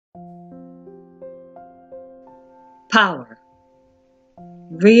Power.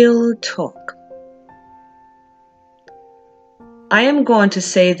 Real talk. I am going to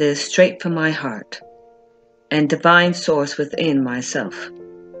say this straight from my heart and divine source within myself.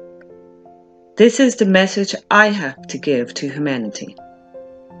 This is the message I have to give to humanity.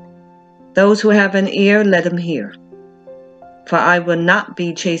 Those who have an ear, let them hear. For I will not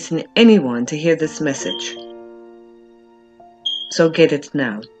be chasing anyone to hear this message. So get it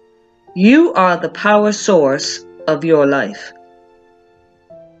now. You are the power source of your life.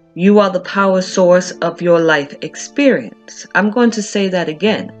 You are the power source of your life experience. I'm going to say that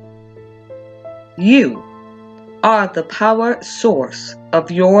again. You are the power source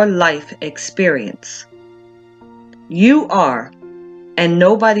of your life experience. You are, and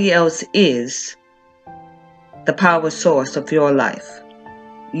nobody else is, the power source of your life.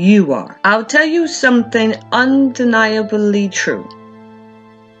 You are. I'll tell you something undeniably true.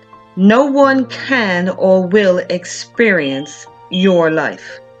 No one can or will experience your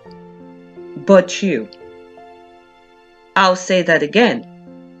life but you. I'll say that again.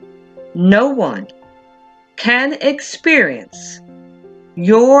 No one can experience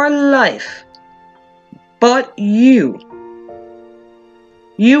your life but you.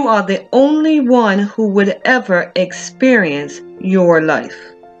 You are the only one who would ever experience your life.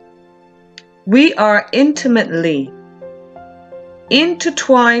 We are intimately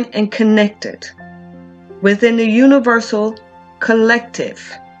intertwined and connected within the universal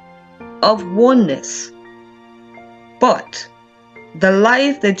collective of oneness. But the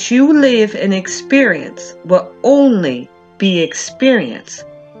life that you live and experience will only be experienced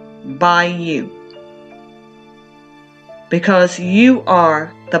by you. Because you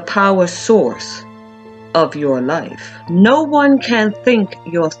are the power source of your life. No one can think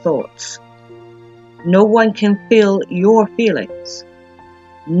your thoughts. No one can feel your feelings.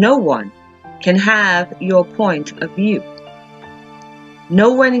 No one can have your point of view.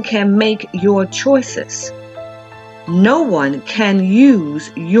 No one can make your choices. No one can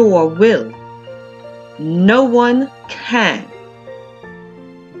use your will. No one can.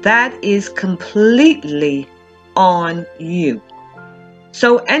 That is completely on you.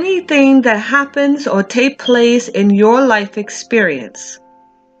 So anything that happens or takes place in your life experience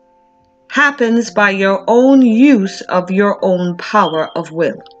happens by your own use of your own power of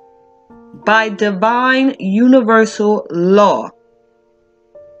will. By divine universal law.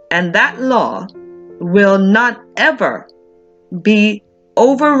 And that law will not ever be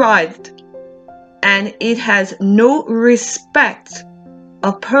overridden, and it has no respect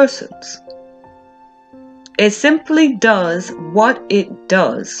of persons. It simply does what it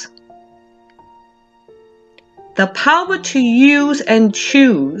does. The power to use and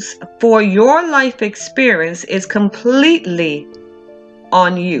choose for your life experience is completely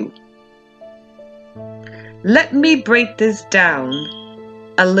on you. Let me break this down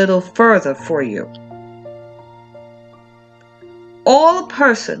a little further for you. All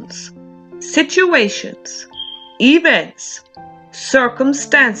persons, situations, events,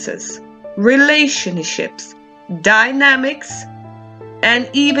 circumstances, relationships, dynamics, and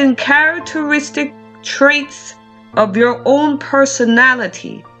even characteristic traits of your own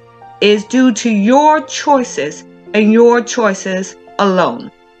personality is due to your choices and your choices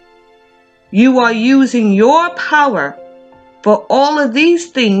alone. You are using your power for all of these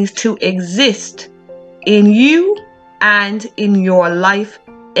things to exist in you and in your life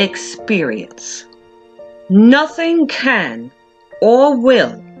experience. Nothing can or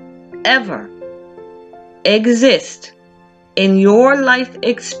will ever exist in your life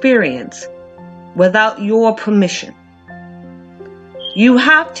experience without your permission. You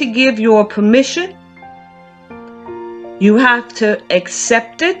have to give your permission. You have to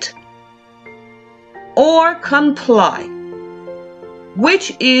accept it or comply,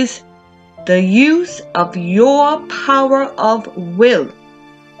 which is the use of your power of will.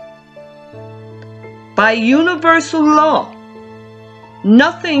 By universal law,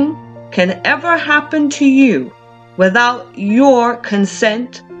 nothing can ever happen to you without your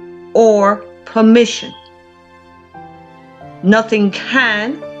consent or permission. Nothing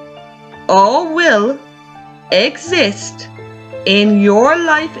can or will exist in your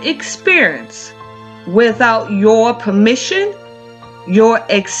life experience without your permission, your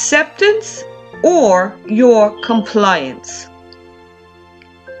acceptance, or your compliance.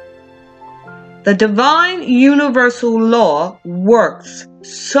 The divine universal law works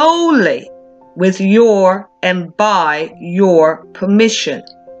solely with your and by your permission.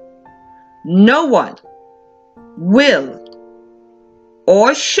 No one will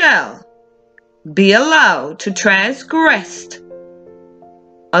or shall be allowed to transgress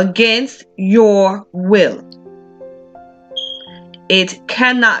against your will. it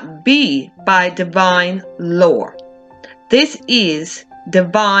cannot be by divine law. This is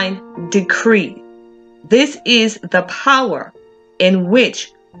divine decree. This is the power in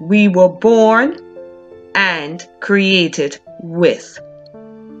which we were born and created with.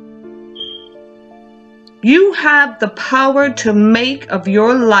 You have the power to make of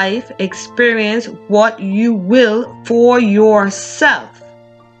your life experience what you will for yourself.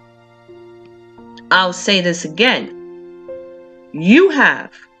 I'll say this again. You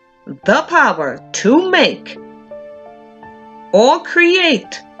have the power to make or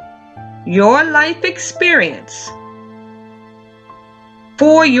create your life experience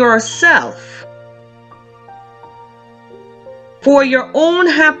for yourself, for your own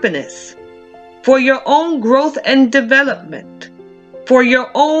happiness, for your own growth and development, for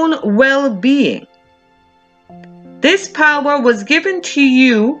your own well-being. This power was given to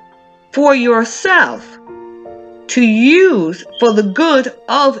you for yourself, to use for the good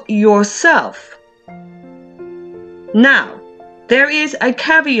of yourself. Now, there is a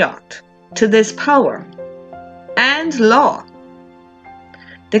caveat to this power and law.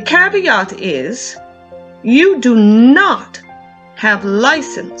 The caveat is you do not have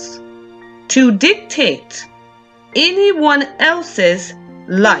license to dictate anyone else's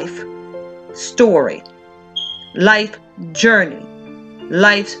life story, life journey,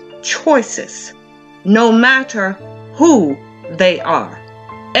 life's choices, no matter who they are.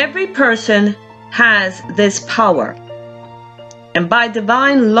 Every person has this power, and by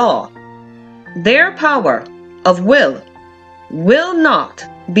divine law, their power of will not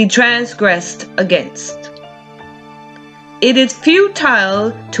be transgressed against. It is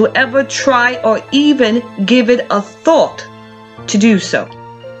futile to ever try or even give it a thought to do so.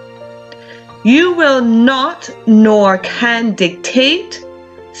 You will not nor can dictate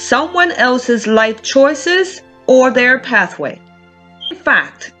someone else's life choices or their pathway. In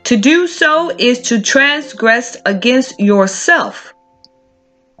fact, to do so is to transgress against yourself.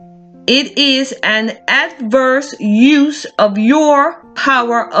 It is an adverse use of your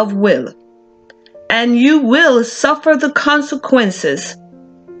power of will, and you will suffer the consequences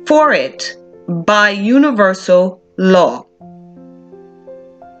for it by universal law.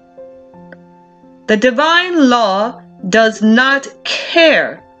 The divine law does not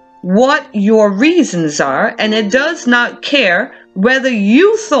care what your reasons are, and it does not care whether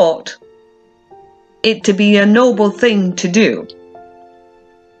you thought it to be a noble thing to do.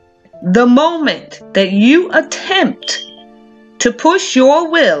 The moment that you attempt to push your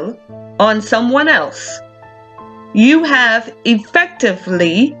will on someone else, you have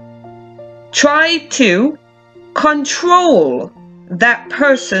effectively tried to control that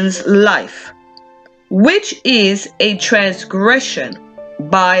person's life, which is a transgression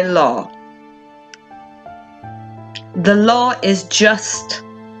by law. The law is just.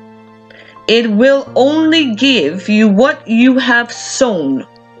 It will only give you what you have sown,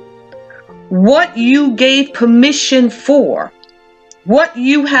 what you gave permission for, what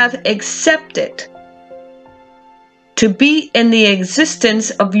you have accepted to be in the existence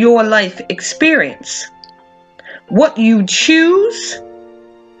of your life experience. What you choose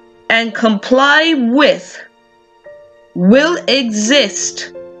and comply with will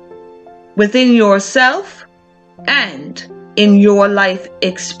exist within yourself and in your life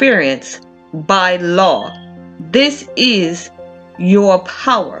experience by law. This is your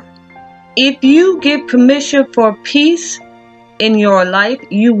power. If you give permission for peace in your life,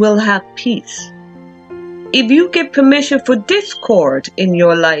 you will have peace. If you give permission for discord in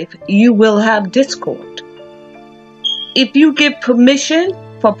your life, you will have discord. If you give permission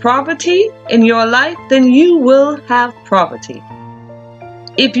for poverty in your life, then you will have poverty.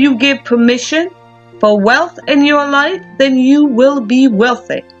 If you give permission for wealth in your life, then you will be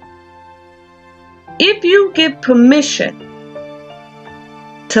wealthy. If you give permission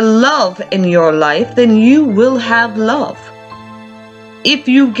to love in your life, then you will have love. If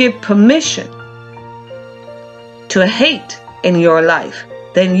you give permission to hate in your life,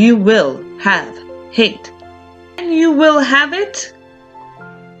 then you will have hate. And you will have it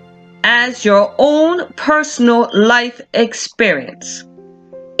as your own personal life experience,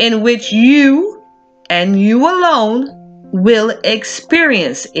 in which you and you alone will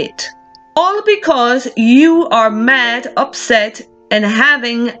experience it. All because you are mad, upset, and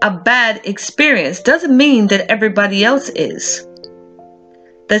having a bad experience doesn't mean that everybody else is.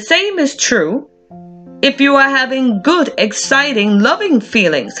 The same is true if you are having good, exciting, loving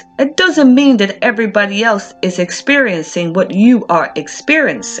feelings. It doesn't mean that everybody else is experiencing what you are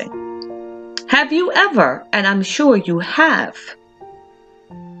experiencing. Have you ever, and I'm sure you have,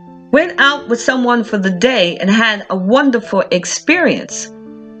 when went out with someone for the day and had a wonderful experience,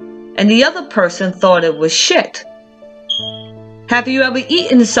 and the other person thought it was shit? Have you ever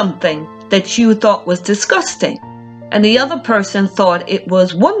eaten something that you thought was disgusting, and the other person thought it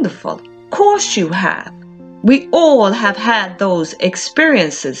was wonderful? Of course you have. We all have had those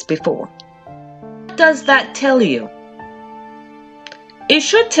experiences before. What does that tell you? It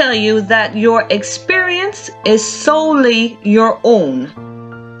should tell you that your experience is solely your own,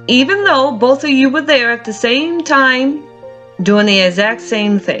 even though both of you were there at the same time doing the exact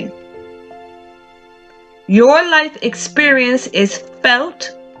same thing. Your life experience is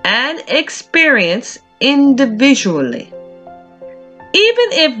felt and experienced individually. Even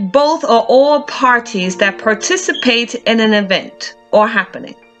if both are all parties that participate in an event or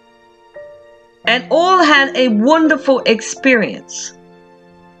happening, and all had a wonderful experience,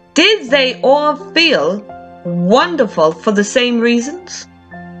 did they all feel wonderful for the same reasons?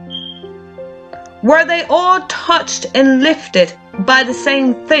 Were they all touched and lifted by the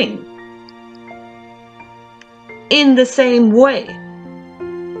same thing? In the same way?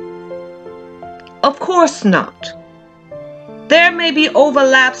 Of course not. There may be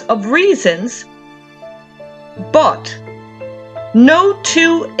overlaps of reasons, but no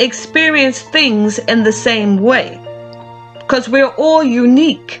two experience things in the same way, because we're all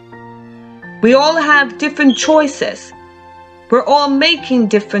unique. We all have different choices. We're all making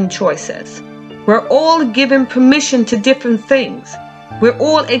different choices. We're all given permission to different things. We're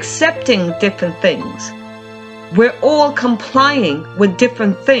all accepting different things. We're all complying with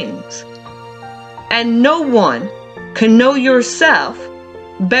different things. And no one can know yourself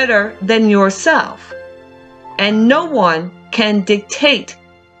better than yourself. And no one can dictate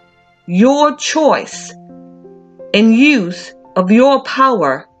your choice and use of your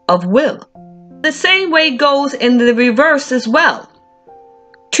power of will. The same way goes in the reverse as well.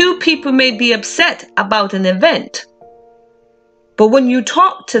 Two people may be upset about an event, but when you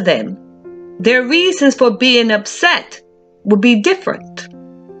talk to them, their reasons for being upset will be different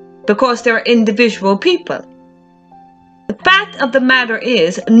because they're individual people. The fact of the matter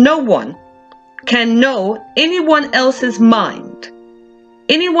is, no one can know anyone else's mind,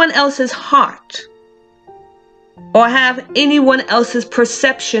 anyone else's heart, or have anyone else's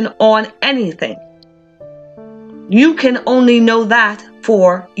perception on anything. You can only know that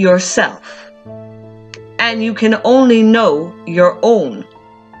for yourself, and you can only know your own.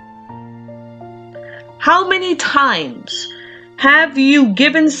 How many times have you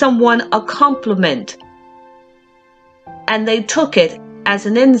given someone a compliment and they took it as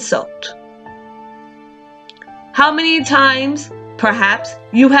an insult? How many times, perhaps,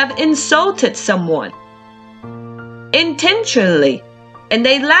 you have insulted someone intentionally and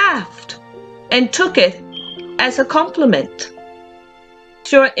they laughed and took it as a compliment?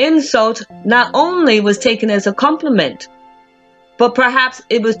 Your insult not only was taken as a compliment, but perhaps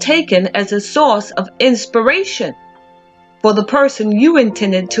it was taken as a source of inspiration for the person you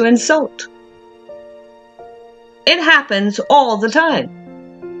intended to insult. It happens all the time.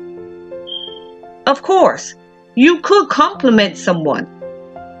 Of course, you could compliment someone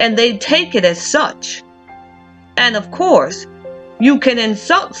and they take it as such. And of course, you can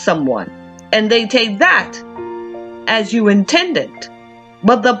insult someone and they take that as you intended.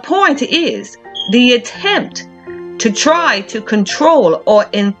 But the point is, the attempt to try to control or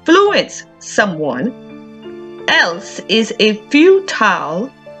influence someone else is a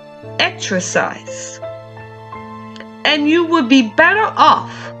futile exercise. And you would be better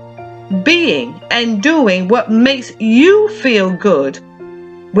off being and doing what makes you feel good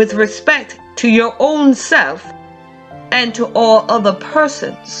with respect to your own self and to all other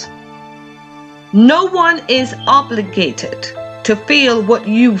persons. No one is obligated to feel what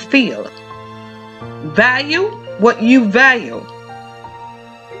you feel, value what you value,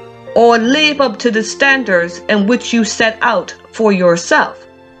 or live up to the standards in which you set out for yourself.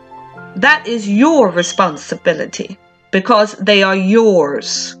 That is your responsibility because they are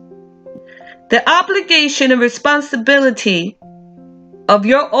yours. The obligation and responsibility of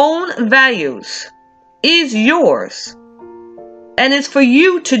your own values is yours, and it's for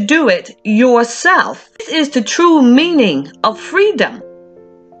you to do it yourself. This is the true meaning of freedom.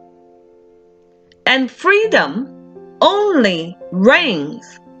 And freedom only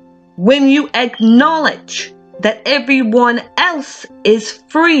reigns when you acknowledge that everyone else is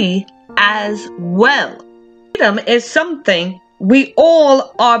free as well. Freedom is something we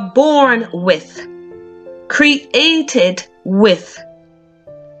all are born with, created with,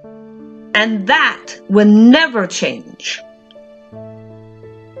 and that will never change.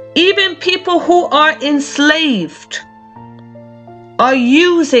 Even people who are enslaved are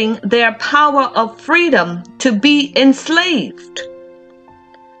using their power of freedom to be enslaved,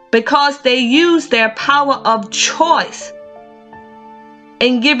 because they use their power of choice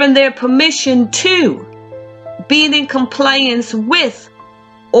and given their permission to being in compliance with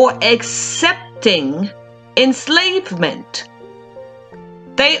or accepting enslavement.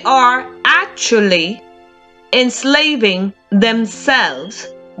 They are actually enslaving themselves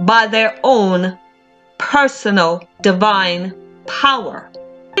by their own personal divine power.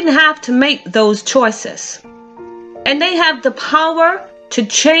 They didn't have to make those choices. And they have the power to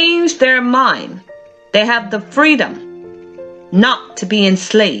change their mind. They have the freedom not to be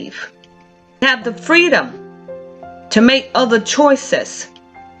enslaved. They have the freedom to make other choices.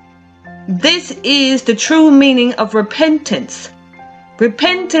 This is the true meaning of repentance.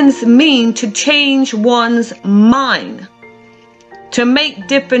 Repentance means to change one's mind, to make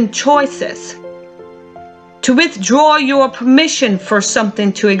different choices, to withdraw your permission for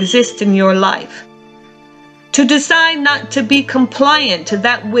something to exist in your life, to decide not to be compliant to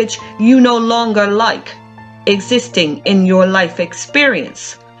that which you no longer like existing in your life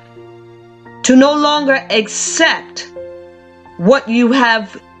experience, to no longer accept what you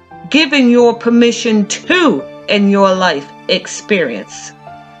have given your permission to in your life experience.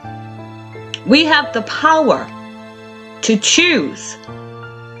 We have the power to choose,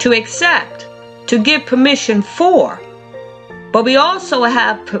 to accept, to give permission for, but we also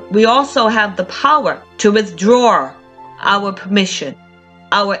have the power to withdraw our permission,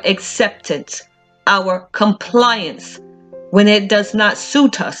 our acceptance, our compliance when it does not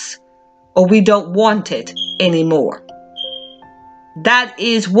suit us or we don't want it anymore. That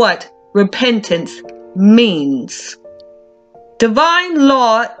is what repentance means. Divine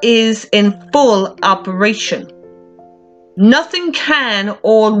law is in full operation. Nothing can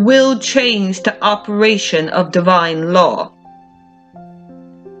or will change the operation of divine law.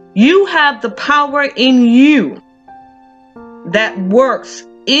 You have the power in you that works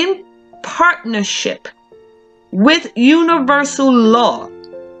in partnership with universal law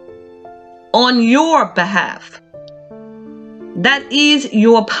on your behalf. That is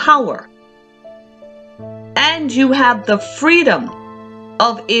your power. And you have the freedom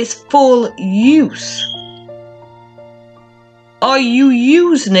of its full use. Are you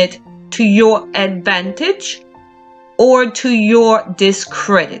using it to your advantage or to your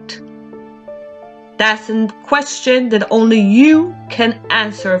discredit? That's a question that only you can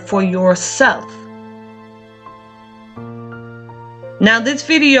answer for yourself. Now this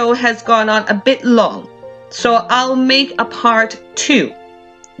video has gone on a bit long, so I'll make a part 2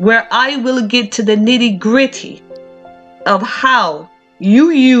 where I will get to the nitty-gritty of how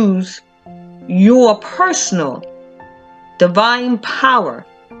you use your personal divine power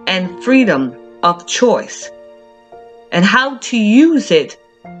and freedom of choice and how to use it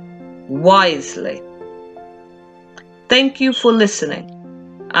wisely. Thank you for listening.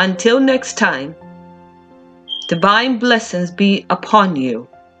 Until next time, divine blessings be upon you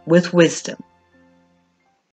with wisdom.